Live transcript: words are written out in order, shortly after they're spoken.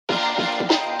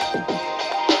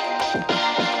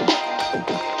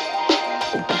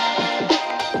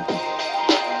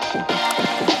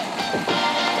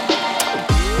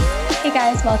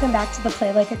Welcome back to the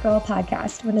Play Like a Girl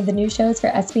podcast, one of the new shows for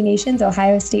SB Nation's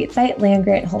Ohio State site, Land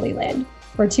Grant Holy Land.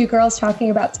 We're two girls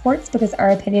talking about sports because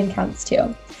our opinion counts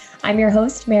too. I'm your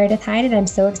host, Meredith Hine, and I'm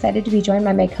so excited to be joined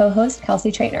by my co-host,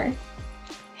 Kelsey Trainer.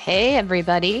 Hey,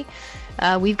 everybody.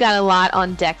 We've got a lot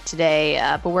on deck today,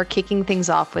 but we're kicking things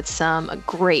off with some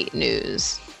great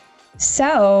news.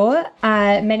 So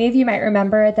many of you might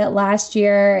remember that last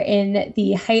year in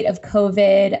the height of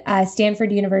COVID,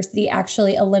 Stanford University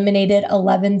actually eliminated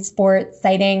 11 sports,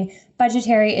 citing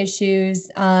budgetary issues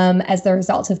as the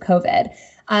result of COVID.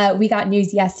 We got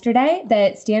news yesterday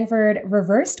that Stanford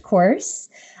reversed course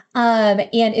and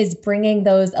is bringing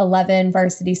those 11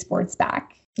 varsity sports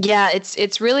back. Yeah,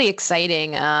 it's really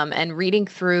exciting. And reading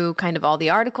through kind of all the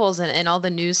articles and all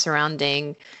the news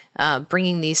surrounding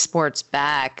bringing these sports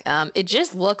back, it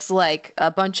just looks like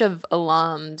a bunch of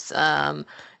alums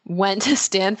went to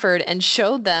Stanford and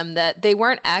showed them that they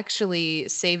weren't actually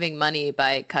saving money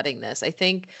by cutting this. I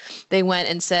think they went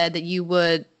and said that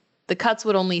the cuts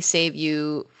would only save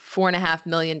you $4.5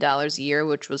 million a year,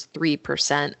 which was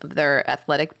 3% of their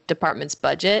athletic department's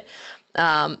budget.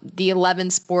 The 11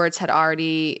 sports had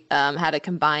already had a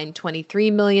combined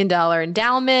 $23 million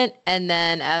endowment. And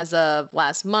then as of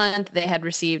last month, they had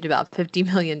received about $50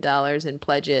 million in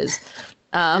pledges.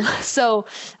 So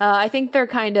I think they're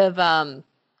kind of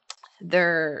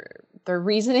their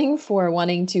reasoning for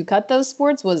wanting to cut those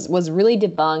sports was really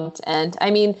debunked. And I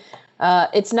mean,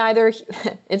 it's neither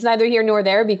here nor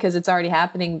there because it's already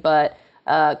happening. But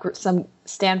some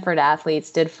Stanford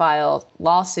athletes did file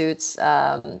lawsuits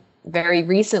very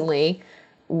recently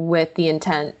with the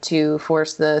intent to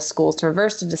force the schools to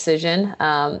reverse the decision.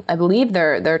 I believe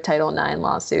they're Title IX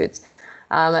lawsuits,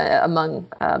 among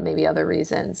maybe other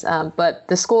reasons. But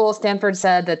the school, Stanford,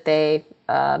 said that they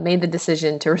made the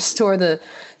decision to restore the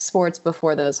sports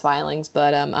before those filings.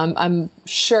 But I'm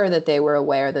sure that they were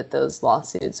aware that those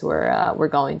lawsuits were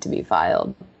going to be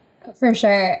filed. For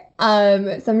sure.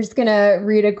 So I'm just going to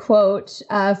read a quote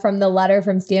from the letter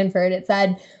from Stanford. It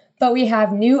said, "But we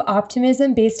have new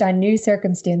optimism based on new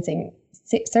circumstances,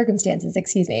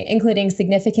 including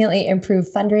significantly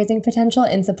improved fundraising potential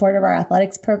in support of our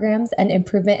athletics programs and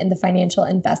improvement in the financial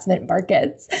investment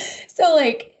markets."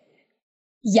 So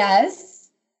yes,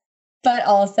 but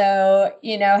also,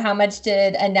 how much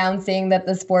did announcing that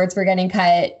the sports were getting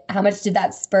cut, how much did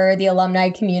that spur the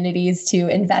alumni communities to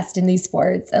invest in these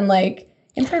sports and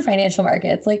improve financial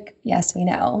markets? Yes, we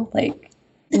know.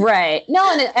 Right.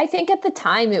 No, and I think at the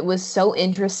time it was so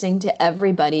interesting to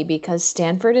everybody because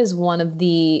Stanford is one of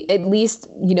the, at least,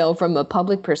 from a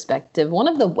public perspective, one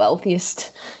of the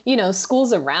wealthiest,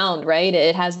 schools around, right?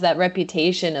 It has that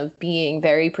reputation of being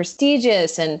very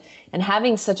prestigious and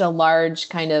having such a large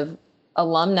kind of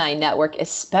alumni network,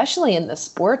 especially in the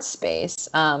sports space.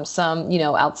 Some,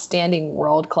 outstanding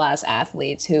world-class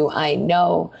athletes who I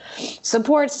know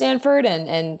support Stanford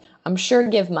and I'm sure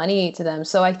give money to them.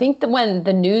 So I think that when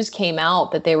the news came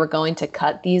out that they were going to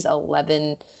cut these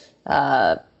 11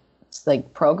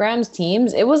 programs,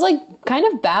 teams, it was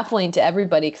kind of baffling to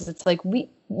everybody because it's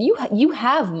you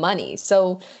have money.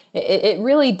 So it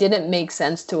really didn't make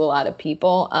sense to a lot of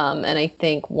people. And I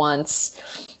think once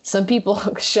some people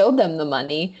showed them the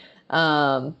money,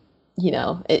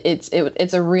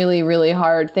 it's a really, really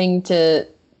hard thing to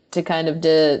kind of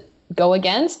go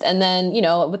against. And then,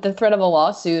 with the threat of a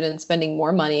lawsuit and spending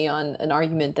more money on an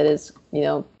argument that is,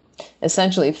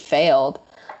 essentially failed,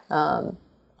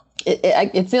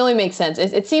 it only makes sense.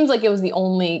 It seems like it was the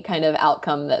only kind of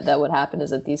outcome that would happen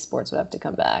is that these sports would have to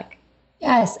come back.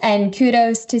 Yes, and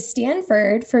kudos to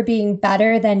Stanford for being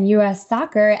better than U.S.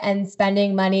 soccer and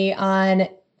spending money on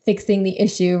fixing the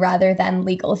issue rather than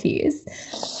legal fees.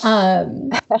 But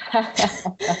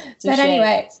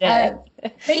anyway,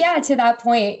 but yeah, to that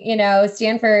point,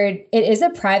 Stanford, it is a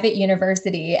private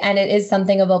university and it is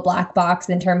something of a black box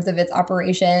in terms of its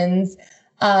operations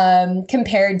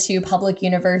compared to public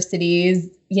universities,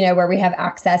 where we have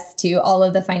access to all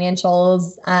of the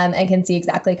financials and can see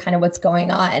exactly kind of what's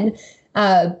going on.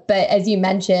 But as you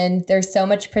mentioned, there's so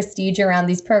much prestige around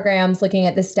these programs. Looking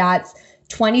at the stats,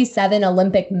 27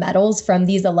 Olympic medals from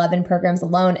these 11 programs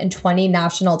alone and 20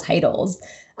 national titles.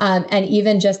 And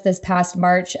even just this past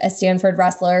March, a Stanford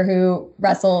wrestler who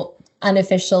wrestled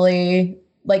unofficially,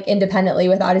 independently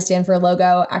without a Stanford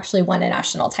logo, actually won a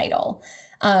national title.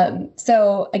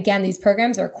 So again, these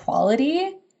programs are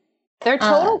quality. They're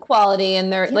total quality.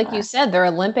 And they're, like you said, they're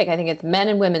Olympic. I think it's men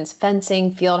and women's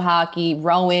fencing, field hockey,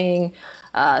 rowing,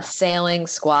 sailing,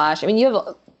 squash. I mean, you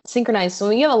have synchronized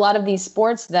swimming. You have a lot of these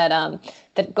sports that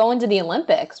go into the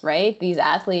Olympics, right? These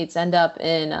athletes end up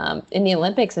in the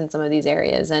Olympics in some of these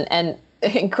areas and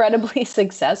incredibly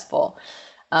successful.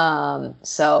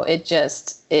 So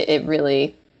it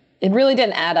really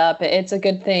didn't add up. It's a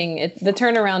good thing. The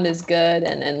turnaround is good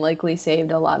and likely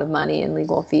saved a lot of money in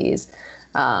legal fees.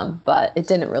 But it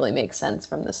didn't really make sense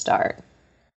from the start.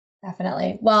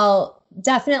 Definitely. Well,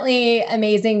 definitely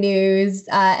amazing news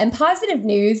and positive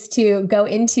news to go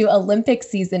into Olympic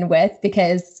season with,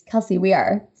 because Kelsey, we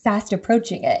are fast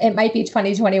approaching it. It might be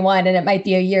 2021 and it might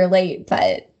be a year late,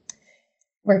 but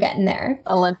we're getting there.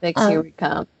 Olympics, here we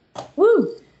come.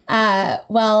 Woo!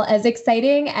 Well, as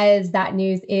exciting as that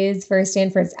news is for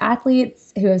Stanford's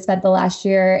athletes who have spent the last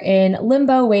year in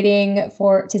limbo waiting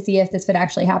to see if this would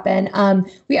actually happen,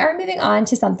 we are moving on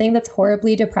to something that's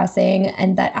horribly depressing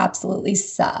and that absolutely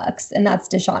sucks, and that's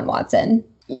Deshaun Watson.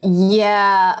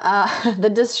 Yeah, the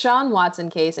Deshaun Watson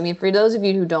case. I mean, for those of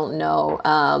you who don't know,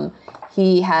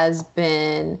 he has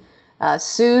been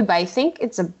sued by, I think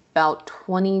it's about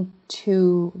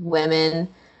 22 women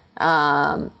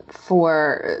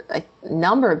for a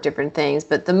number of different things.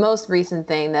 But the most recent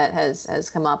thing that has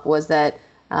come up was that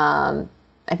I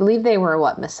believe they were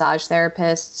massage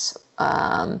therapists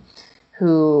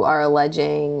who are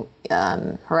alleging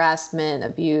harassment,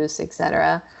 abuse,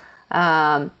 etc.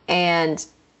 And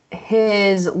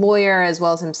his lawyer, as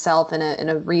well as himself, in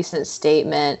a recent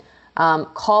statement,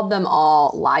 called them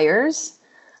all liars.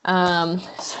 And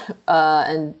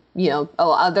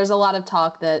there's a lot of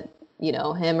talk that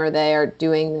him or they are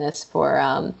doing this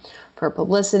for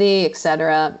publicity,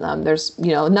 etc. There's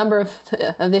a number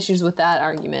of issues with that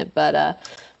argument, but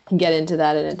can get into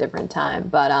that at a different time.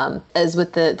 But as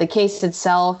with the case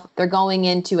itself, they're going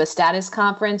into a status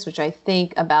conference, which I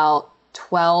think about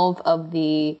 12 of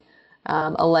the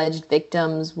alleged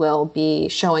victims will be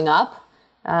showing up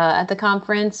at the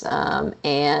conference,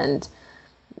 and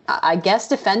I guess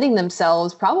defending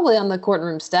themselves probably on the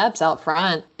courtroom steps out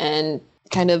front, and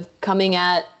kind of coming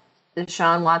at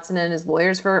Deshaun Watson and his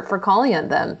lawyers for calling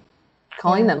them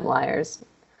liars.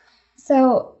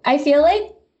 So I feel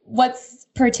like what's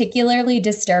particularly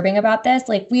disturbing about this,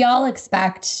 we all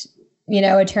expect,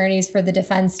 attorneys for the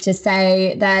defense to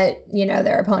say that,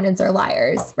 their opponents are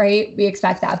liars, right? We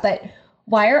expect that. But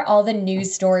why are all the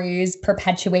news stories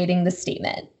perpetuating the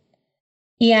statement?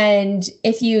 And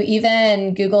if you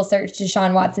even Google search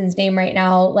Deshaun Watson's name right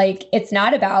now, it's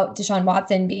not about Deshaun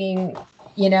Watson being,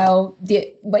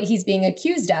 what he's being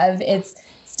accused of. It's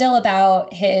still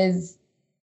about his,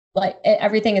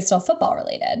 everything is still football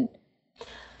related.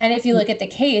 And if you look at the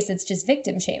case, it's just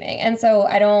victim shaming. And so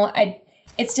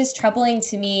it's just troubling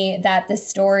to me that the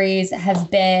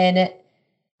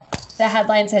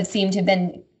headlines have seemed to have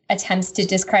been attempts to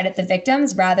discredit the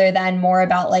victims rather than more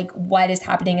about what is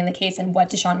happening in the case and what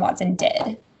Deshaun Watson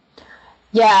did.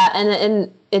 Yeah.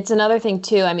 And it's another thing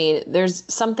too. I mean, there's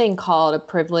something called a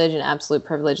privilege and absolute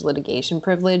privilege, litigation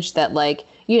privilege, that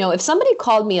if somebody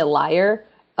called me a liar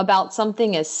about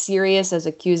something as serious as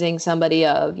accusing somebody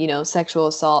of, sexual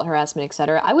assault, harassment, et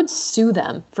cetera, I would sue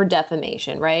them for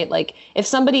defamation, right?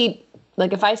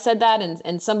 If I said that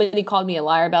and somebody called me a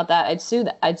liar about that, I'd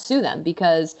sue them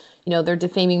because, they're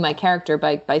defaming my character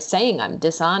by saying I'm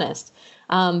dishonest.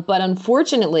 But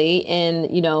unfortunately, in,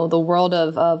 the world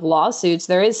of lawsuits,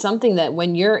 there is something that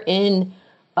when you're in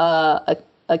a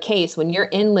case, when you're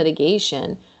in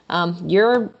litigation,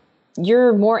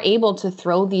 you're more able to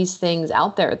throw these things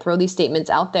out there, throw these statements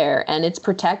out there, and it's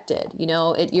protected.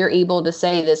 You're able to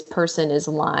say this person is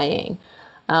lying,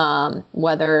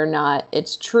 whether or not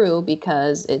it's true,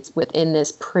 because it's within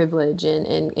this privilege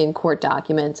in court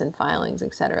documents and filings,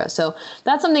 et cetera. So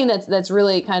that's something that's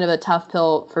really kind of a tough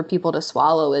pill for people to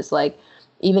swallow, is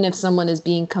even if someone is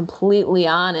being completely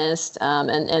honest,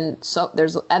 and so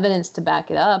there's evidence to back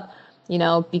it up,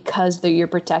 because you're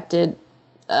protected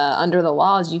under the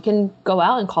laws, you can go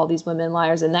out and call these women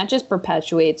liars, and that just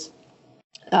perpetuates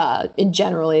in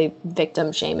generally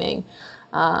victim shaming,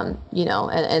 and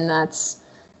that's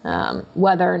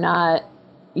whether or not,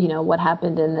 what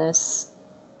happened in this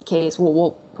case,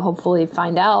 we'll hopefully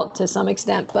find out to some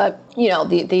extent. But,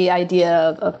 the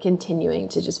idea of continuing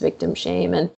to just victim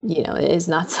shame and, is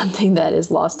not something that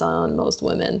is lost on most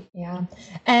women. Yeah.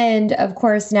 And of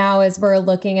course, now as we're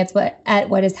looking at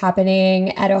what is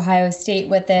happening at Ohio State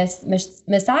with this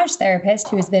massage therapist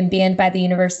who has been banned by the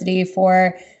university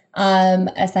for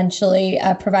essentially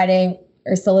providing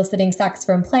or soliciting sex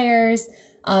from players,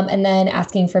 and then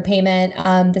asking for payment.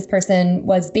 This person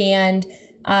was banned,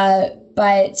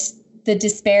 but the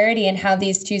disparity in how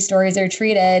these two stories are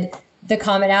treated, the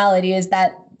commonality is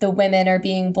that the women are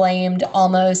being blamed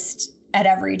almost at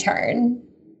every turn.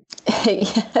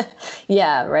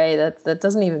 Yeah, right. That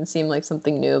doesn't even seem like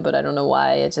something new, but I don't know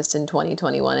why. It's just in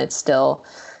 2021, it's still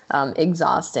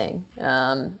exhausting.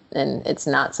 And it's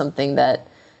not something that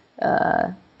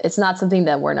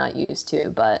we're not used to,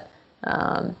 but,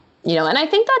 and I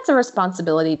think that's a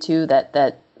responsibility too,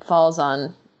 that falls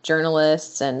on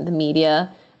journalists and the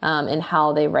media, and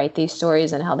how they write these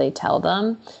stories and how they tell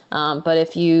them. But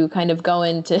if you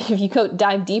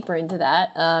dive deeper into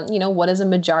that, what is a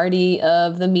majority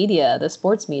of the media, the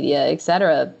sports media, et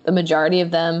cetera? The majority of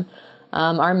them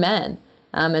are men.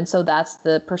 And so that's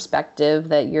the perspective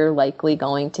that you're likely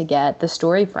going to get the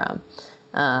story from.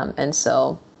 And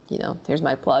so, here's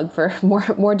my plug for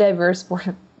more diverse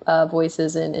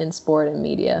voices in sport and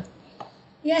media.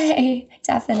 Yay,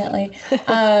 definitely.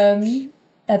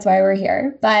 That's why we're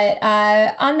here. But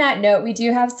on that note, we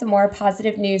do have some more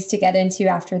positive news to get into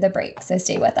after the break, so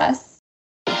stay with us.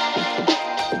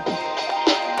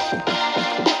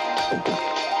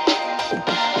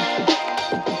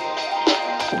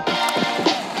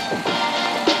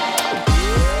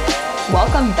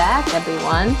 Welcome back,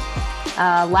 everyone.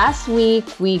 Last week,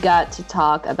 we got to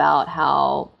talk about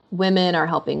how women are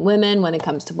helping women when it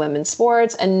comes to women's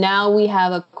sports. And now we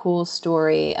have a cool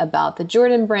story about the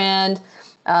Jordan Brand,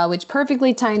 which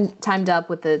perfectly timed up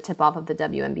with the tip-off of the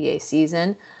WNBA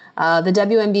season. The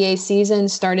WNBA season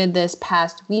started this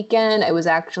past weekend. It was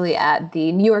actually at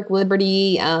the New York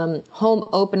Liberty home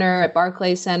opener at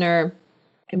Barclays Center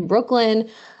in Brooklyn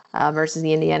versus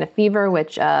the Indiana Fever,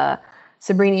 which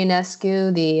Sabrina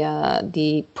Ionescu,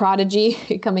 the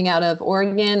prodigy coming out of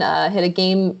Oregon, hit a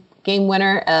game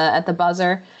winner at the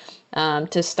buzzer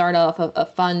to start off a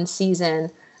fun season.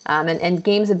 And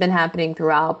games have been happening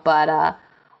throughout, but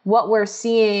what we're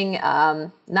seeing,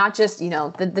 not just, the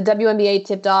WNBA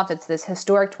tipped off, it's this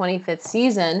historic 25th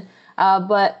season,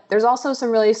 but there's also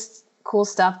some really cool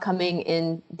stuff coming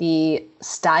in the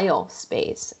style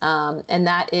space. And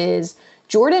that is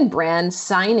Jordan Brand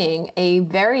signing a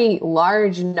very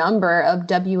large number of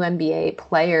WNBA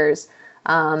players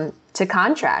to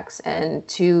contracts and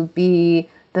to be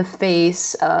the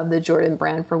face of the Jordan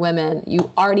Brand for women.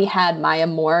 You already had Maya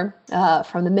Moore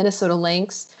from the Minnesota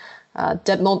Lynx,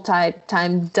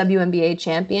 multi-time WNBA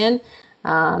champion,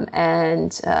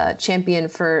 and champion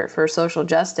for social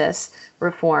justice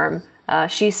reform.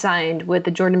 She signed with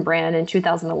the Jordan Brand in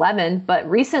 2011, but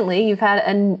recently you've had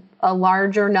a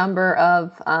larger number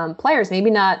of players, maybe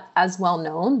not as well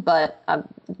known, but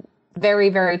very,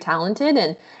 very talented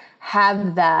and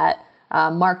have that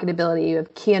marketability. You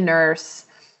have Kia Nurse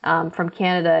from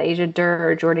Canada, Asia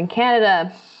Durr, Jordan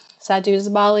Canada, Satu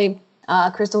Zabali,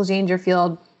 Crystal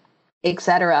Dangerfield,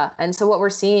 etc. And so what we're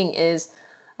seeing is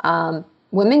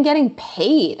women getting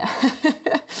paid.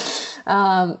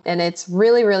 And it's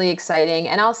really, really exciting.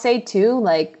 And I'll say too,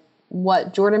 like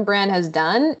what Jordan Brand has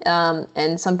done,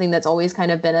 and something that's always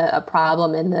kind of been a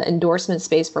problem in the endorsement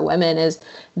space for women is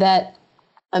that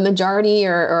a majority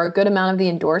or a good amount of the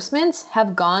endorsements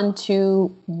have gone to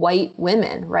white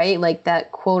women, right? Like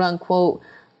that quote unquote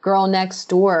girl next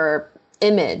door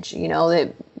image,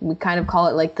 that we kind of call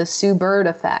it like the Sue Bird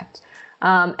effect.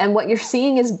 And what you're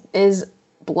seeing is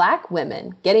Black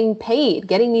women getting paid,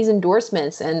 getting these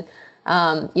endorsements. And,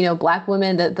 Black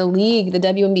women, the league, the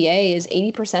WNBA is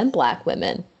 80% Black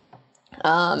women.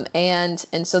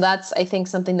 And so that's, I think,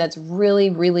 something that's really,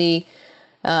 really,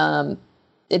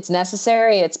 it's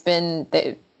necessary. It's been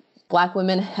that Black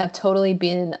women have totally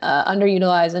been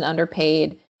underutilized and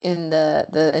underpaid in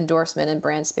the endorsement and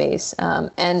brand space.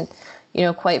 And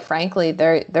quite frankly,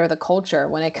 they're the culture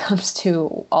when it comes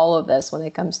to all of this, when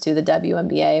it comes to the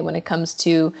WNBA, when it comes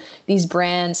to these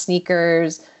brands,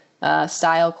 sneakers,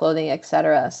 style, clothing,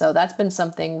 etc. So that's been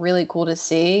something really cool to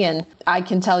see. And I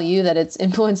can tell you that it's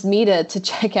influenced me to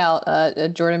check out a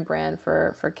Jordan Brand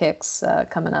for kicks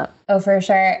coming up. Oh, for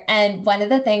sure. And one of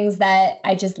the things that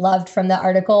I just loved from the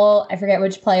article, I forget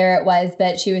which player it was,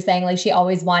 but she was saying like she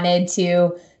always wanted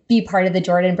to be part of the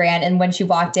Jordan Brand. And when she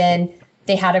walked in,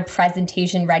 they had a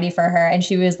presentation ready for her. And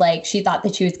she was like, she thought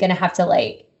that she was going to have to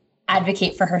like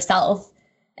advocate for herself.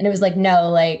 And it was like, no,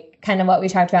 like kind of what we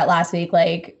talked about last week,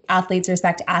 like athletes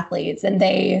respect athletes. And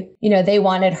they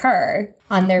wanted her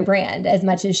on their brand as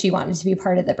much as she wanted to be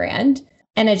part of the brand.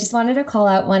 And I just wanted to call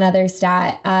out one other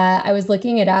stat. I was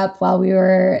looking it up while we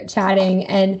were chatting,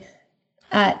 and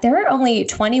there are only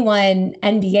 21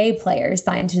 NBA players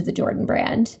signed to the Jordan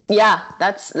Brand. Yeah,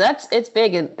 it's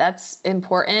big and that's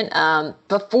important.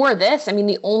 Before this, I mean,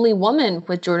 the only woman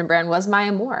with Jordan Brand was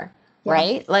Maya Moore,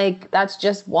 right? Like that's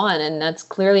just one, and that's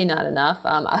clearly not enough.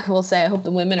 I will say, I hope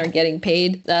the women are getting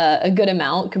paid a good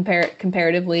amount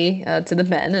comparatively to the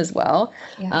men as well.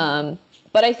 Yeah.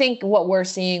 But I think what we're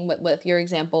seeing with your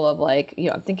example of like,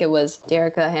 I think it was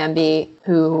Derica Hamby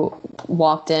who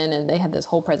walked in and they had this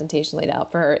whole presentation laid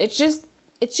out for her. It's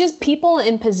just people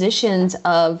in positions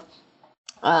of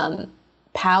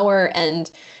power,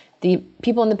 and the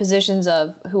people in the positions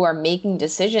of who are making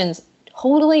decisions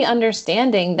totally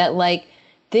understanding that like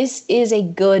this is a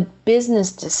good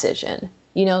business decision,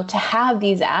 to have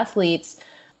these athletes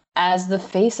as the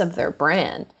face of their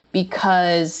brand,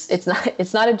 because it's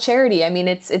not a charity. I mean,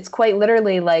 it's quite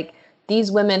literally like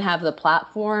these women have the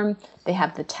platform, they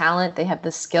have the talent, they have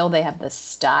the skill, they have the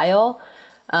style,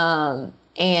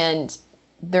 and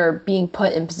they're being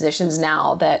put in positions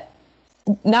now that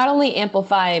not only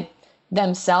amplify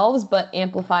themselves, but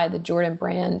amplify the Jordan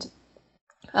brand,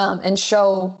 and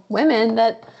show women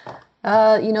that,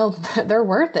 they're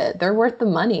worth it. They're worth the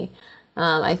money.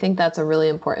 I think that's a really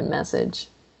important message.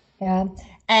 Yeah.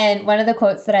 And one of the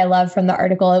quotes that I love from the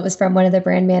article, it was from one of the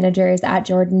brand managers at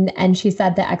Jordan. And she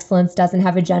said that excellence doesn't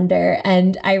have a gender.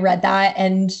 And I read that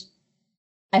and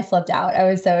I flipped out. I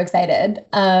was so excited.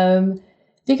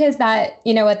 Because that,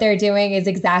 what they're doing is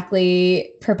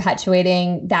exactly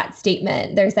perpetuating that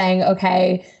statement. They're saying,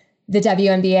 okay, the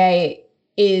WNBA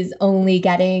is only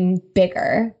getting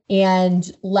bigger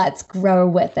and let's grow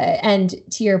with it. And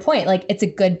to your point, like it's a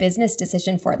good business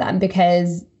decision for them,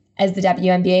 because as the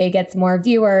WNBA gets more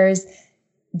viewers,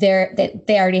 they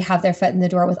already have their foot in the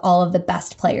door with all of the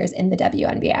best players in the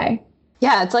WNBA.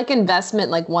 Yeah, it's like investment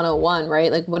like 101,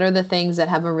 right? Like what are the things that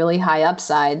have a really high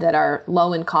upside that are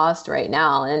low in cost right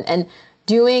now? And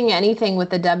doing anything with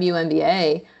the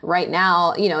WNBA right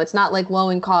now, it's not like low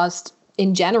in cost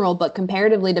in general, but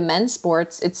comparatively to men's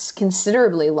sports, it's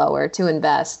considerably lower to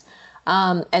invest.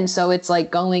 And so it's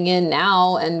like going in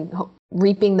now and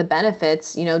reaping the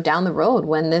benefits, down the road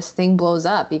when this thing blows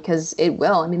up, because it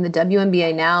will. I mean, the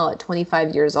WNBA now at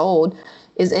 25 years old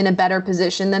is in a better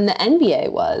position than the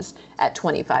NBA was at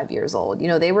 25 years old.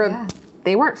 They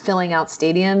weren't filling out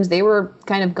stadiums. They were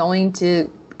kind of going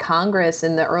to Congress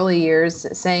in the early years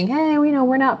saying, hey,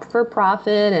 we're not for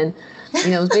profit. And,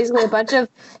 it was basically a bunch of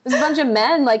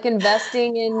men like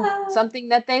investing in something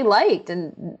that they liked,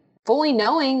 and fully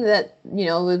knowing that,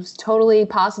 it was totally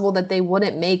possible that they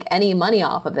wouldn't make any money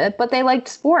off of it, but they liked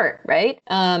sport, right?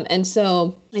 And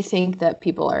so I think that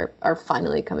people are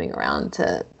finally coming around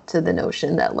to the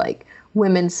notion that like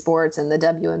women's sports and the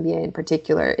WNBA in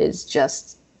particular is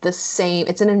just the same.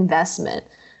 It's an investment,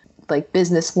 like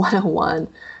business 101,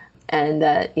 and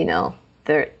that,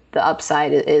 the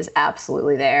upside is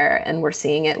absolutely there. And we're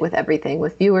seeing it with everything,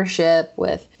 with viewership,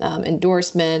 with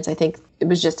endorsements. I think it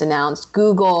was just announced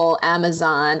Google,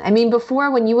 Amazon. I mean,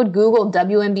 before when you would Google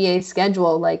WNBA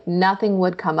schedule, like nothing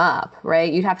would come up,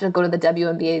 right? You'd have to go to the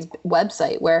WNBA's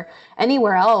website, where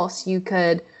anywhere else I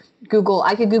could Google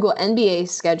NBA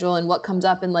schedule, and what comes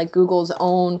up in like Google's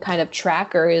own kind of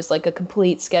tracker is like a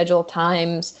complete schedule,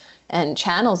 times and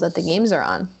channels that the games are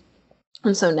on.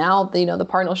 And so now, the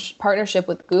partnership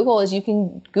with Google is you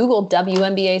can Google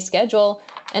WNBA schedule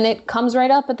and it comes right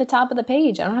up at the top of the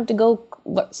page. I don't have to go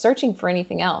searching for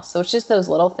anything else. So it's just those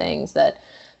little things that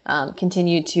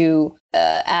continue to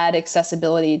add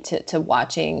accessibility to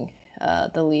watching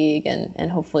the league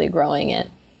and hopefully growing it.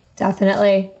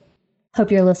 Definitely. Hope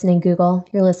you're listening, Google.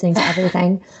 You're listening to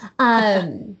everything.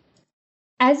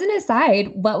 As an aside,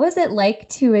 what was it like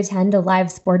to attend a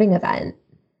live sporting event?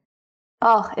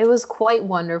 Oh, it was quite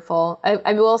wonderful.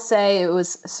 I will say it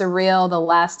was surreal. The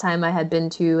last time I had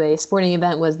been to a sporting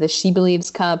event was the She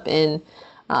Believes Cup in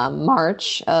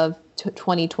March of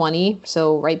 2020.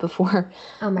 So right before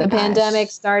the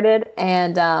pandemic started.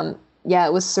 And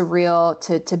it was surreal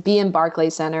to be in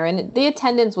Barclays Center. And the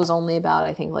attendance was only about,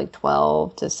 I think, like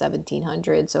 12 to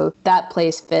 1,700. So that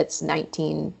place fits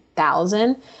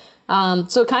 19,000.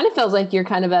 So it kind of feels like you're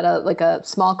kind of at a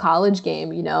small college game,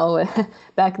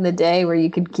 back in the day, where you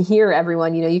could hear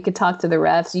everyone, you could talk to the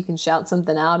refs, you can shout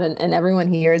something out and everyone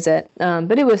hears it.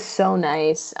 But it was so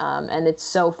nice. And it's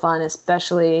so fun,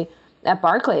 especially at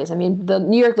Barclays. I mean, the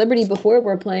New York Liberty before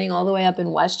were playing all the way up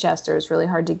in Westchester. It's really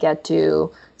hard to get to,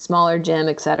 smaller gym,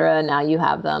 et cetera. Now you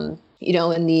have them,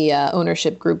 in the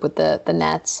ownership group with the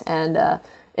Nets and,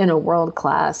 in a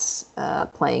world-class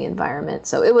playing environment.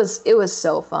 So it was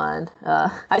so fun.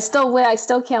 I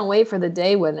still can't wait for the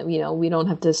day when, we don't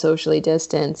have to socially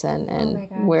distance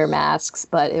and wear masks,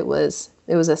 but it was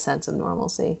a sense of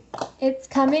normalcy. It's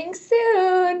coming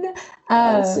soon.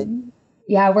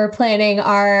 Yeah, we're planning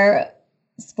our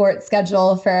sports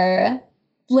schedule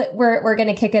we're going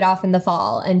to kick it off in the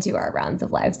fall and do our rounds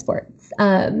of live sports.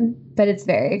 But it's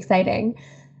very exciting.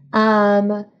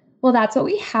 Well, that's what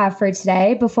we have for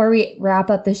today. Before we wrap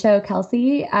up the show,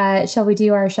 Kelsey, shall we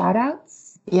do our shout outs?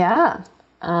 Yeah.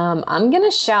 I'm going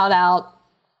to shout out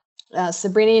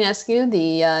Sabrina Ionescu,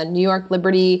 the New York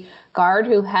Liberty guard,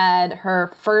 who had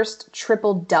her first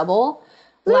triple-double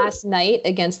last night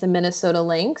against the Minnesota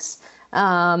Lynx.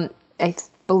 I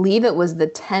believe it was the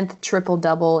 10th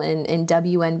triple-double in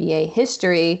WNBA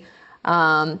history.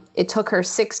 It took her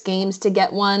 6 games to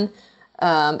get one.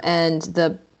 And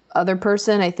the other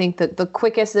person, I think that the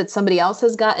quickest that somebody else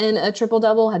has gotten a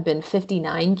triple-double had been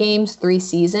 59 games, 3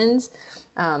 seasons.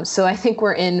 So I think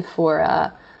we're in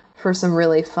for some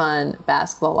really fun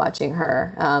basketball watching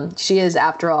her. She is,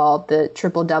 after all, the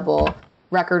triple-double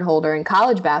record holder in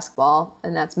college basketball,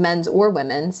 and that's men's or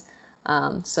women's.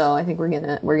 So I think we're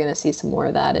gonna see some more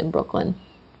of that in Brooklyn.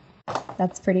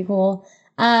 That's pretty cool.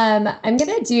 I'm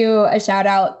gonna do a shout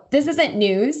out. This isn't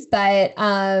news, but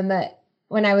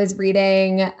when I was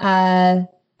reading,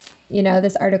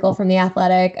 this article from The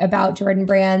Athletic about Jordan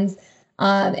Brands,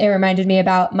 it reminded me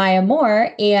about Maya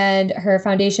Moore and her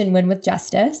foundation Win with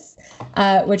Justice,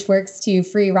 which works to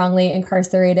free wrongly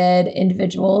incarcerated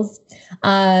individuals.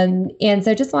 And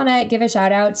so just want to give a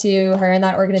shout out to her and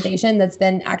that organization that's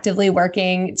been actively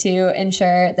working to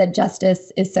ensure that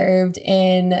justice is served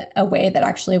in a way that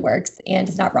actually works and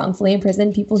does not wrongfully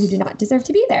imprison people who do not deserve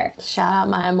to be there. Shout out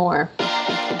Maya Moore.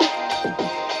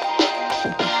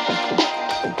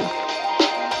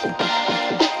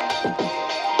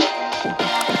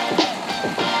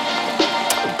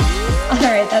 All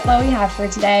right, that's all we have for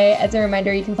today. As a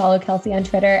reminder, you can follow Kelsey on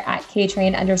Twitter at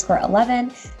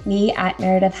 @Ktrain_11, me at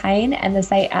Meredith Hein, and the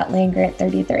site at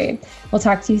Landgrant33. We'll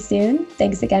talk to you soon.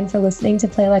 Thanks again for listening to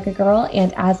Play Like a Girl,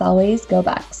 and as always, go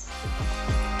Bucks.